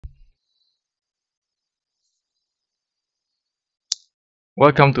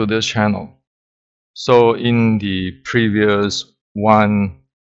Welcome to this channel. So in the previous 1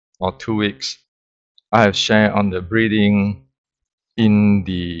 or 2 weeks, I have shared on the breathing in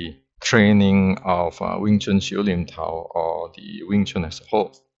the training of Wing Chun Xiu Lim Tao, or the Wing Chun as a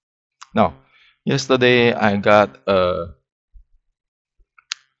whole. Now, yesterday I got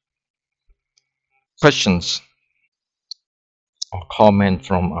questions or comment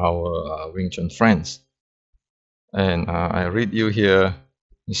from our Wing Chun friends, and I read you here.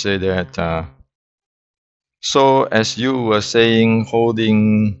 You say that so as you were saying,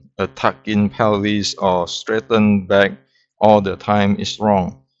 holding a tuck-in pelvis or straightened back all the time is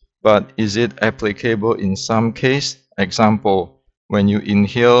wrong. But is it applicable in some case? Example, when you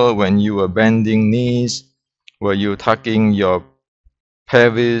inhale, when you were bending knees, were you tucking your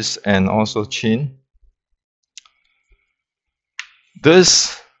pelvis and also chin?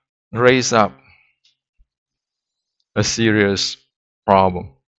 This raises up a serious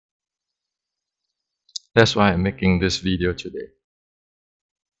problem. That's why I'm making this video today.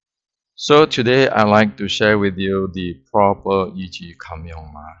 So today I'd like to share with you the proper Yi Kam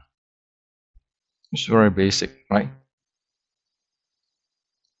Yong Ma. It's very basic, right?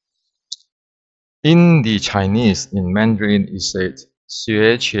 In the Chinese, in Mandarin, it said,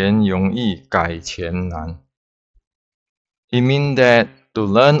 学前容易改前难. It means that to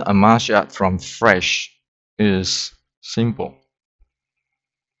learn a martial art from fresh is simple.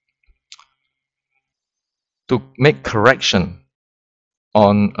 To make correction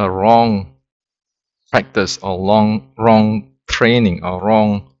on a wrong practice or wrong training or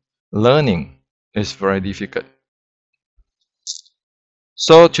wrong learning is very difficult.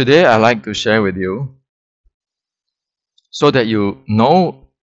 So today I'd like to share with you so that you know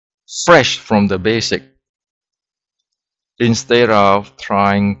fresh from the basic, instead of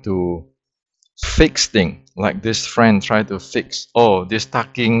trying to fix things like this friend tried to fix, oh, this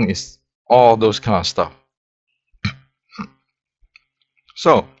tucking is all those kind of stuff.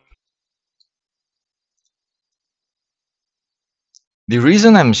 So the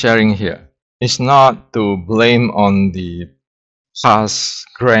reason I'm sharing here is not to blame on the past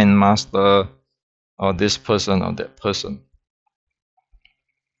grandmaster or this person or that person.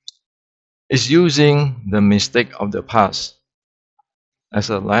 It's using the mistake of the past as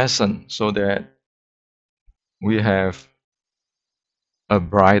a lesson so that we have a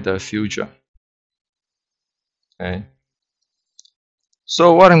brighter future. Okay.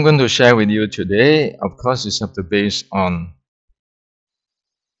 So what I'm going to share with you today, of course, is have to base on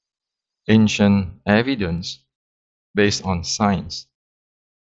ancient evidence, based on science.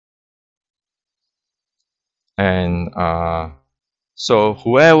 And so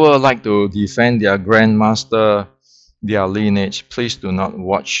whoever like to defend their grandmaster, their lineage, please do not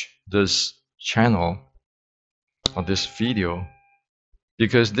watch this channel or this video,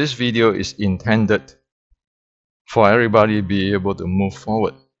 because this video is intended for everybody to be able to move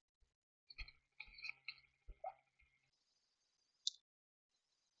forward.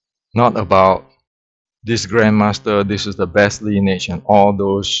 Not about this grandmaster, this is the best lineage and all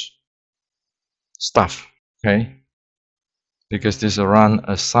those stuff, okay? Because this is run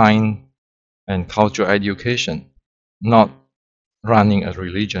a science and cultural education, not running a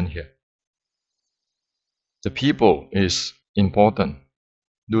religion here. The people is important.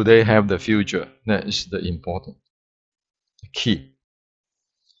 Do they have the future? That is the important, the key.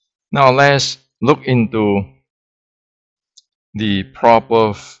 Now let's look into the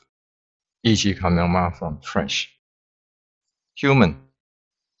proper Yi Kam Yong Ma from French. Human.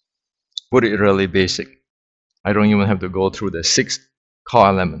 Put it really basic. I don't even have to go through the 6 core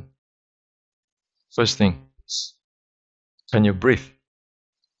elements. First thing, can you breathe?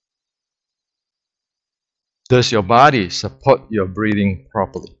 Does your body support your breathing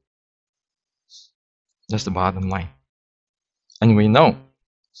properly? That's the bottom line. And we know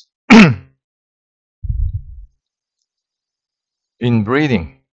in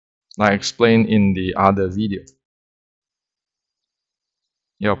breathing, like I explained in the other video,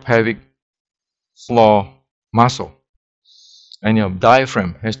 your pelvic floor muscle and your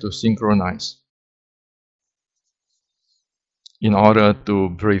diaphragm has to synchronize in order to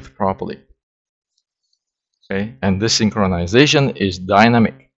breathe properly. Okay, and this synchronization is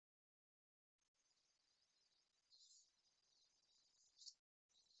dynamic.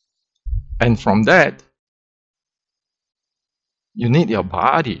 And from that, you need your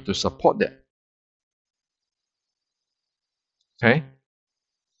body to support that. Okay?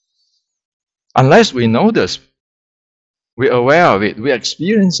 Unless we know this, we're aware of it, we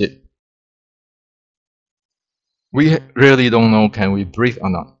experience it, we really don't know can we breathe or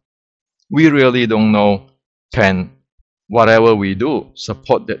not. We really don't know can whatever we do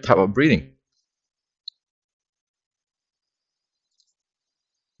support that type of breathing.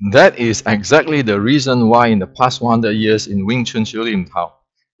 That is exactly the reason why in the past 100 years in Wing Chun Xiu Lim Tao,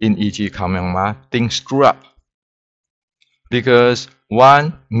 in E.G. Ma, things screw up. Because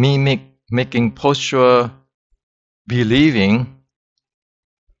one, making posture believing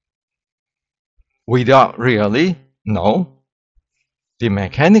without really know the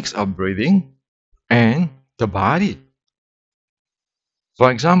mechanics of breathing and the body. For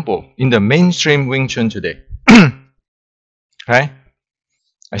example, in the mainstream Wing Chun today, okay,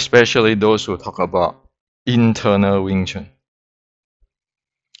 especially those who talk about internal Wing Chun,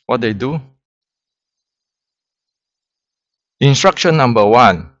 what they do? Instruction number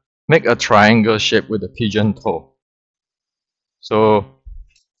 1, make a triangle shape with a pigeon toe. So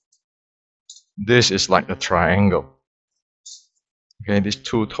this is like a triangle. Okay, these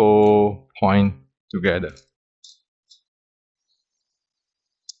two toes point together.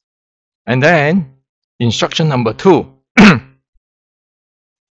 And then instruction number 2,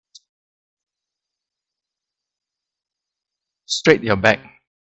 straight your back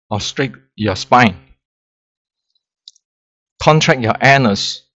or straight your spine. Contract your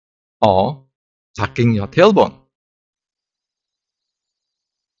anus or tucking your tailbone.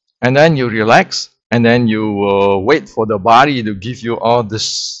 And then you relax, and then you will wait for the body to give you all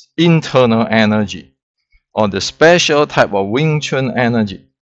this internal energy or the special type of Wing Chun energy.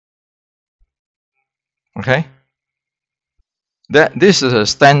 Okay? This is a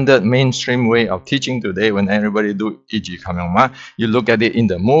standard mainstream way of teaching today when everybody do E.G. Ma. You look at it in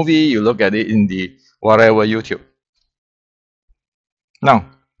the movie, you look at it in the whatever YouTube. Now,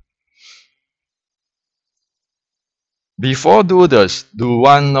 before do this, do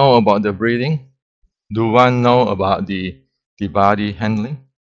one know about the breathing? Do one know about the body handling?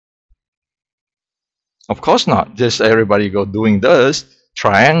 Of course not. Just everybody go doing this,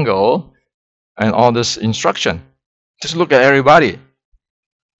 triangle, and all this instruction. Just look at everybody.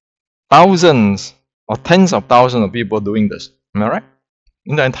 Thousands or tens of thousands of people doing this. Am I right?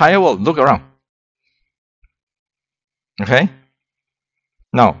 In the entire world, look around. Okay?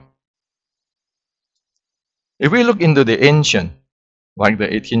 Now, if we look into the ancient, like the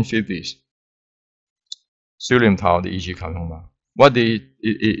 1850s, Xiu Lim Tao, the E.G. Ma, what did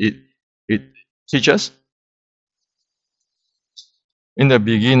it teach us? In the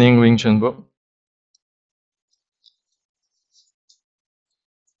beginning Wing Chun book,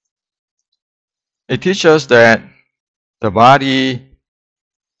 it teaches us that the body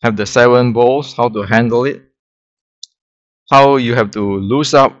have the 7 bowls, how to handle it, how you have to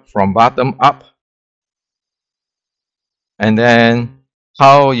loose up from bottom up, and then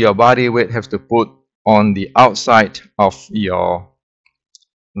how your body weight have to put on the outside of your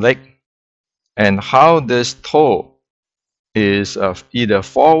leg, and how this toe is either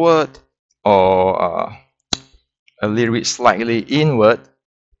forward or a little bit slightly inward,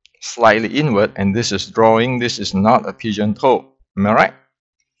 and this is drawing, this is not a pigeon toe. Am I right?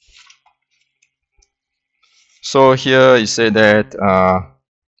 So here it said that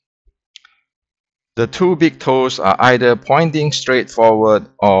the 2 big toes are either pointing straight forward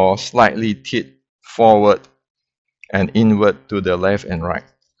or slightly tipped forward and inward to the left and right.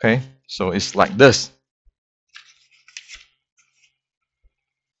 Okay, so it's like this.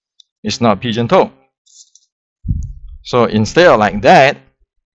 It's not pigeon toe. So instead of like that,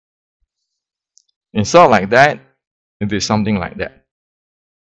 it is something like that.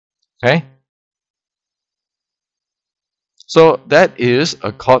 Okay? So that is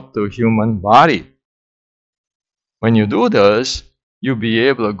according to human body. When you do this, you'll be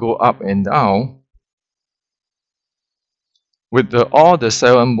able to go up and down with all the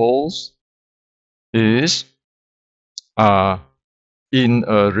 7 bowls is in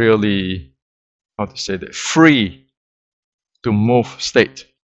a really, how to say that, free to move state.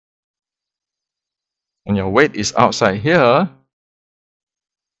 And your weight is outside here,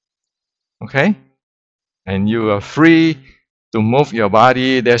 okay? And you are free to move your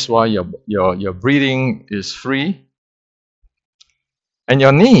body. That's why your breathing is free. And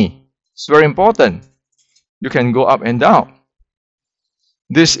your knee is very important. You can go up and down.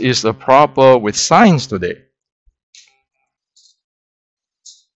 This is the proper with science today.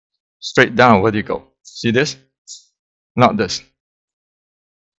 Straight down, where do you go? See this? Not this.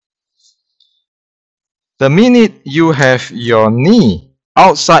 The minute you have your knee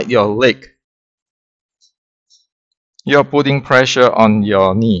outside your leg, you're putting pressure on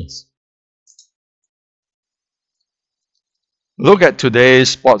your knees. Look at today's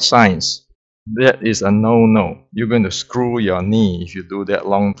sports science. That is a no-no. You're going to screw your knee if you do that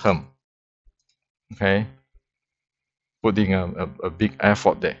long term. Okay? putting a big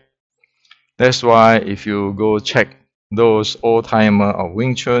effort there. That's why if you go check those old-timer of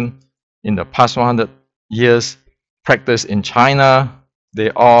Wing Chun in the past 100 years practice in China, they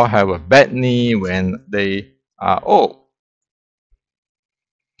all have a bad knee when they are old.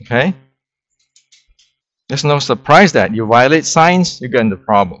 Okay? There's no surprise that you violate science, you get into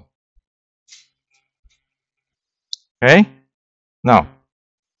problem. Okay? Now,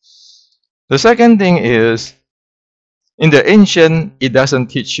 the second thing is, in the ancient, it doesn't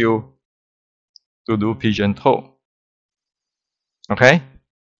teach you to do pigeon toe. Okay?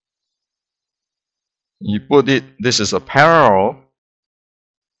 You put it, this is a parallel,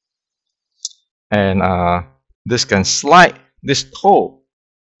 and this can slide, this toe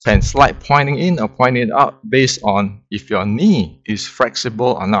can slide pointing in or pointing out based on if your knee is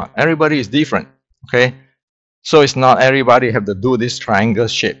flexible or not. Everybody is different. Okay? So it's not everybody have to do this triangle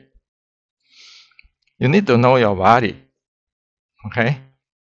shape. You need to know your body. Okay?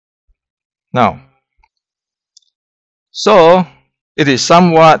 Now, so it is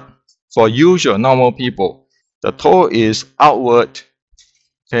somewhat for usual normal people. The toe is outward,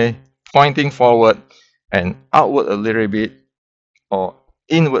 okay, pointing forward and outward a little bit or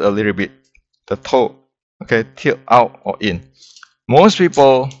inward a little bit. The toe, okay, tilt out or in. Most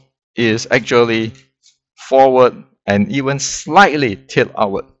people is actually forward and even slightly tilt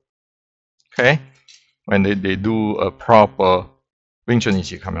outward. Okay, when they do a proper Wing Chun Yi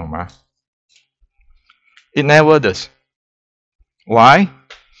Qi Kam Yong Ma. It never does. Why?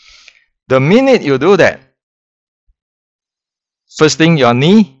 The minute you do that, first thing your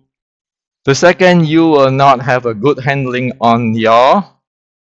knee, the second you will not have a good handling on your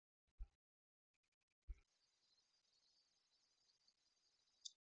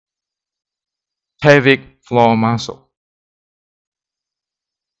pelvic floor muscle.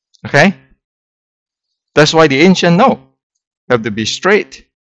 Okay? That's why the ancient know. You have to be straight.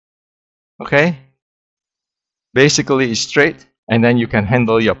 Okay? Basically it's straight, and then you can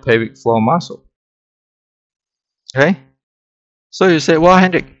handle your pelvic floor muscle. Okay? So you say, well,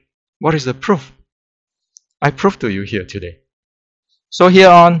 Hendrik, what is the proof? I prove to you here today. So here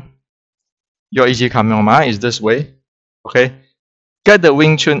on, your Yi Qi Kam Yong Ma is this way. Okay? Get the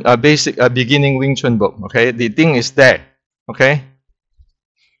Wing Chun, basic beginning Wing Chun book. Okay? The thing is there. Okay?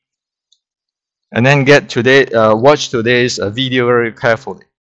 And then get today, watch today's video very carefully.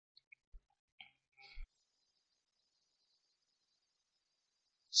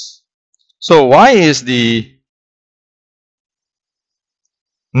 So why is the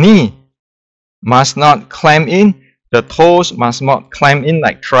knee must not clamp in, the toes must not clamp in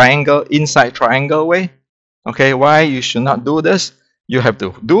like triangle, inside triangle way? Okay, why you should not do this? You have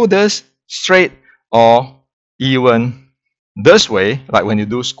to do this straight or even this way, like when you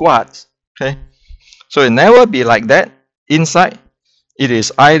do squats. Okay, so it never be like that inside. It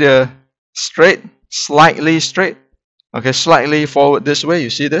is either straight, slightly straight, okay, slightly forward this way. You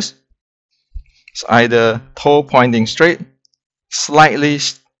see this? It's either toe pointing straight, slightly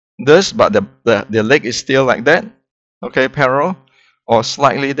this, but the leg is still like that, okay, parallel, or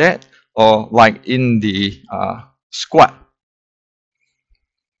slightly that, or like in the squat.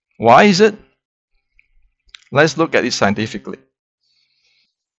 Why is it? Let's look at it scientifically.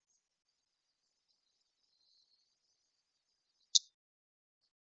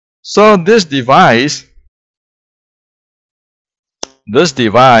 So this device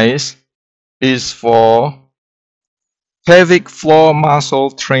is for pelvic floor muscle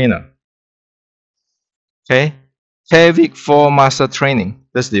trainer. Okay, pelvic floor muscle training,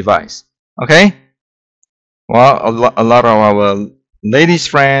 this device. Okay, well, a lot of our ladies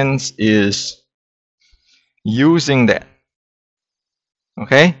friends is using that.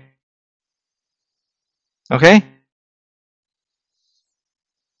 Okay, okay,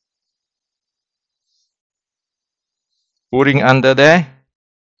 putting under there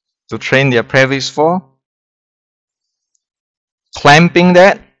to train their pelvic floor, clamping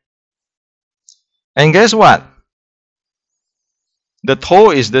that, and guess what? The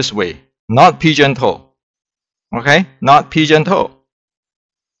toe is this way, not pigeon toe. Okay, not pigeon toe.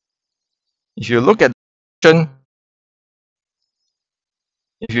 If you look at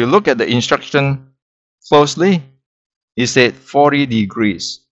the instruction closely, it said 40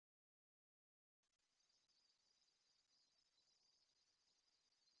 degrees.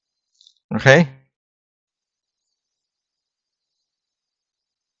 Okay?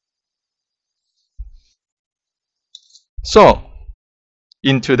 So,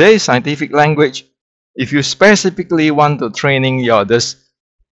 in today's scientific language, if you specifically want to training your this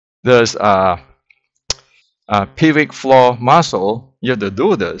pelvic floor muscle, you have to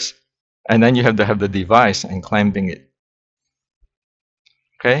do this, and then you have to have the device and clamping it.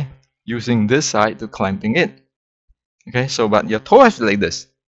 Okay, using this side to clamping it. Okay, so but your toe has like this.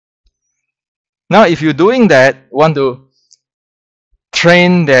 Now, if you're doing that, want to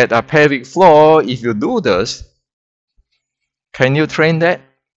train that pelvic floor, if you do this, can you train that?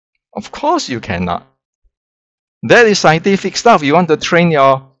 Of course you cannot. That is scientific stuff. You want to train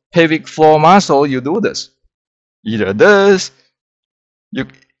your pelvic floor muscle, you do this. Either this,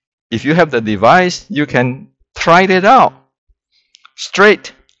 if you have the device, you can try it out.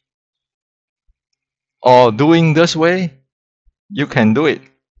 Straight or doing this way, you can do it.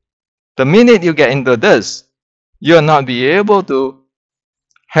 The minute you get into this, you'll not be able to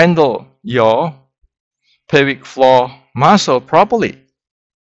handle your pelvic floor muscle properly.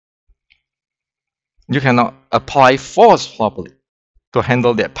 You cannot apply force properly to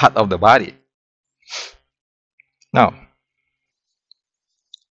handle that part of the body. Now,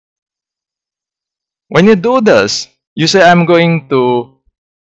 when you do this, you say, I'm going to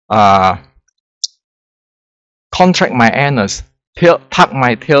contract my anus, tuck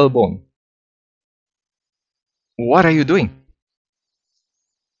my tailbone. What are you doing?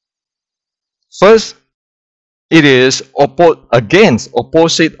 First, it is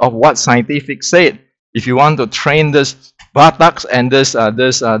opposite of what scientific said. If you want to train this buttocks and this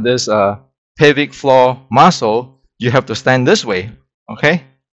pelvic floor muscle, you have to stand this way. Okay.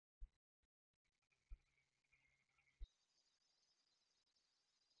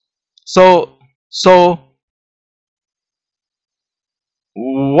 So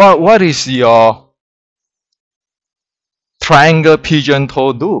what is your triangle pigeon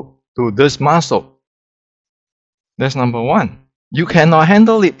toe do to this muscle? That's number one. You cannot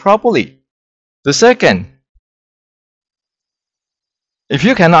handle it properly. The second, if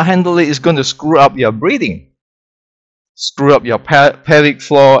you cannot handle it, it's going to screw up your breathing, screw up your pelvic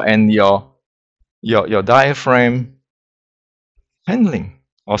floor and your diaphragm handling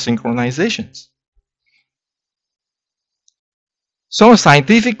or synchronizations. So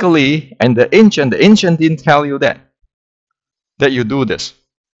scientifically, and the ancient didn't tell you that you do this.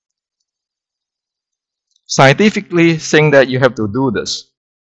 Scientifically saying that you have to do this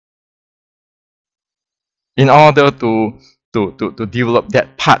in order to develop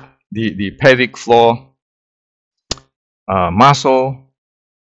that part, the pelvic floor muscle,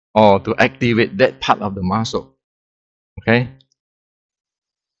 or to activate that part of the muscle. Okay.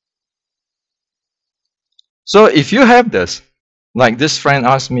 So if you have this, like this friend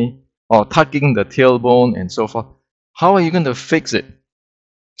asked me, or tucking the tailbone and so forth, how are you going to fix it?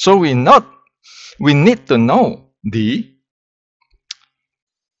 So we need to know the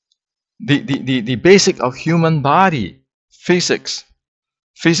basic of human body physics,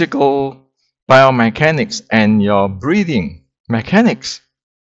 physical biomechanics, and your breathing mechanics.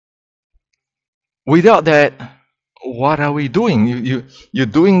 Without that, what are we doing? You're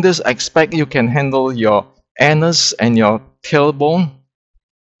doing this, expect you can handle your anus and your tailbone?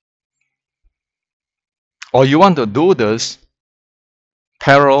 Or you want to do this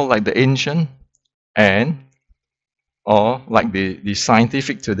parallel like the ancient, or like the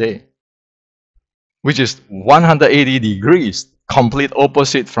scientific today, which is 180 degrees, complete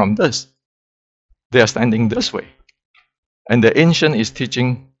opposite from this. They are standing this way. And the ancient is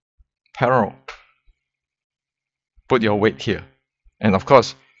teaching parallel. Put your weight here. And of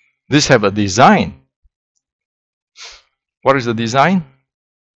course, this have a design. What is the design?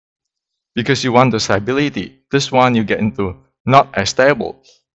 Because you want the stability. This one you get into not as stable.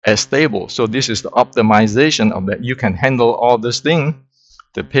 So this is the optimization of that. You can handle all this thing.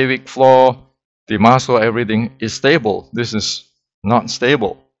 The pelvic floor, the muscle, everything is stable. This is not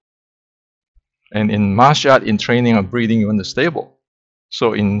stable. And in martial art, in training of breathing, you want to stable.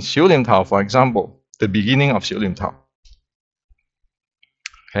 So in Xiu Lim Tao, for example, the beginning of Xiu Lim Tao.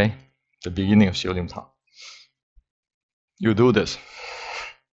 Okay, the beginning of Xiu Lim Tao. You do this,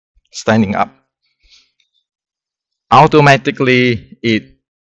 standing up. Automatically, it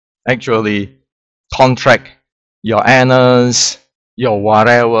actually contract your anus, your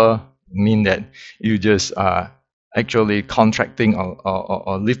whatever, mean that you just actually contracting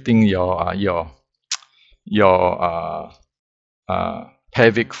or lifting your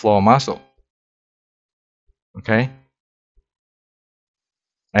pelvic floor muscle. Okay,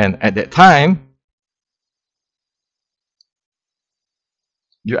 and at that time,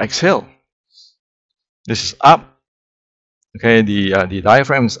 you exhale. This is up. Okay, the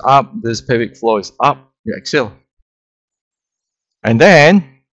diaphragm is up. This pelvic floor is up. You exhale. And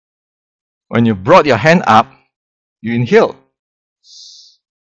then, when you brought your hand up, you inhale.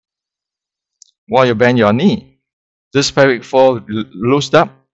 While you bend your knee, this pelvic floor loose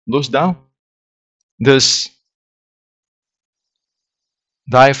down. This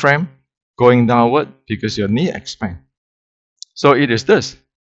diaphragm going downward because your knee expand. So it is this.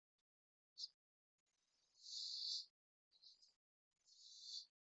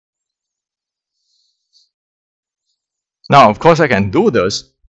 Now, of course, I can do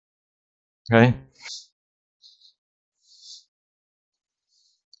this, okay?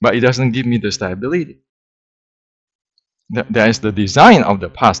 But it doesn't give me the stability. That is the design of the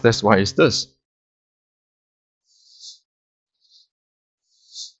past. That's why it's this.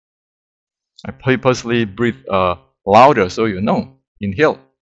 I purposely breathe louder so you know. Inhale.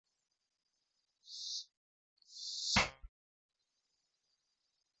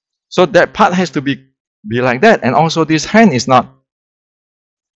 So that part has to be like that. And also this hand is not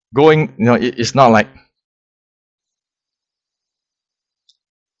going, it's not like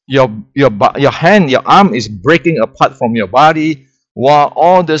your hand, your arm is breaking apart from your body, while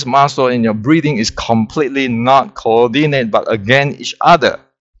all this muscle in your breathing is completely not coordinated but against each other.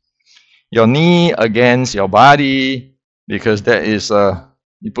 Your knee against your body, because there is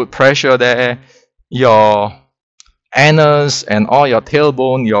you put pressure there. Your anus and all your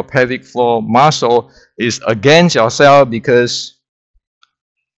tailbone, your pelvic floor muscle is against yourself because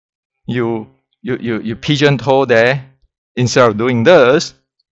you pigeon toe there instead of doing this.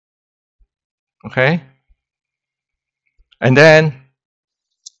 Okay, and then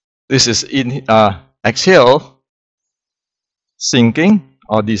this is in exhale, sinking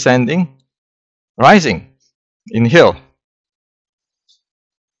or descending, rising. Inhale.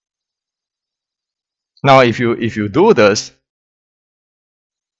 Now, if you do this,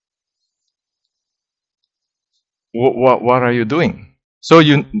 what are you doing? So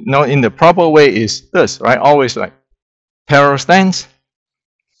you know, in the proper way is this, right? Always like parallel stance.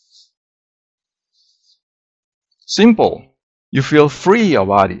 Simple. You feel free your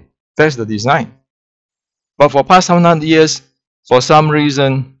body. That's the design. But for past 100 years, for some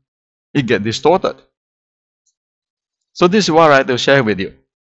reason, it get distorted. So this is what I have to share with you.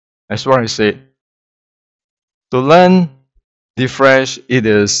 That's what I said. To learn the fresh, it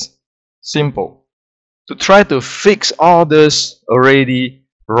is simple. To try to fix all this already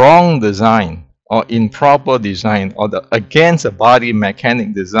wrong design or improper design or the against the body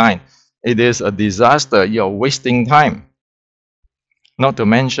mechanic design, it is a disaster. You're wasting time. Not to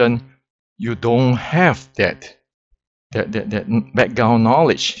mention, you don't have that background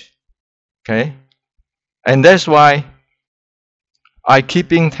knowledge. Okay? And that's why I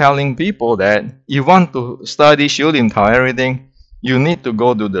keeping telling people that you want to study Shiu Lim Tao everything, you need to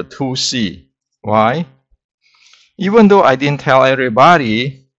go to the 2C. Why? Even though I didn't tell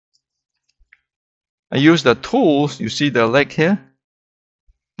everybody, I use the tools. You see the leg here?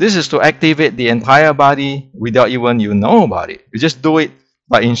 This is to activate the entire body without even you know about it. You just do it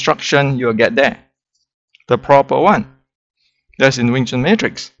by instruction, you'll get there. The proper one. That's in Wing Chun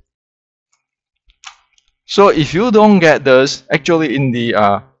Matrix. So if you don't get this, actually in the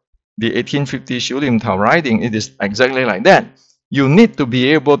 1850 Shiu Lim Tao writing, it is exactly like that. You need to be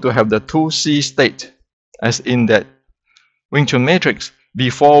able to have the 2C state, as in that Wing Chun Matrix,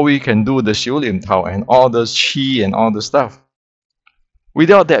 before we can do the Shiu Lim Tao and all the Qi and all the stuff.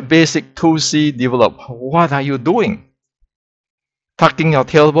 Without that basic 2C develop, what are you doing? Tucking your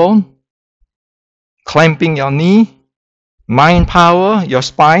tailbone? Clamping your knee? Mind power, your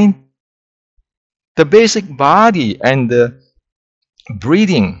spine? The basic body and the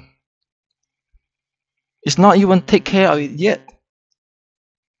breathing is not even take care of it yet.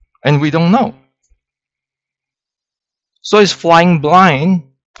 And we don't know. So it's flying blind.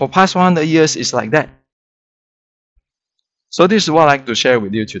 For past 100 years, it's like that. So this is what I'd like to share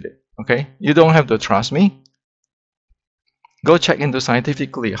with you today. Okay? You don't have to trust me. Go check into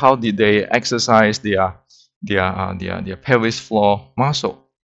scientifically how did they exercise their pelvis floor muscle.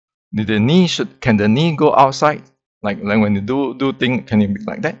 Can the knee go outside? Like when you do thing, can it be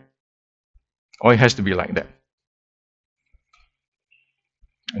like that? Or it has to be like that.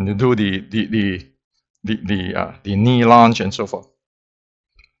 And you do the knee lunge and so forth.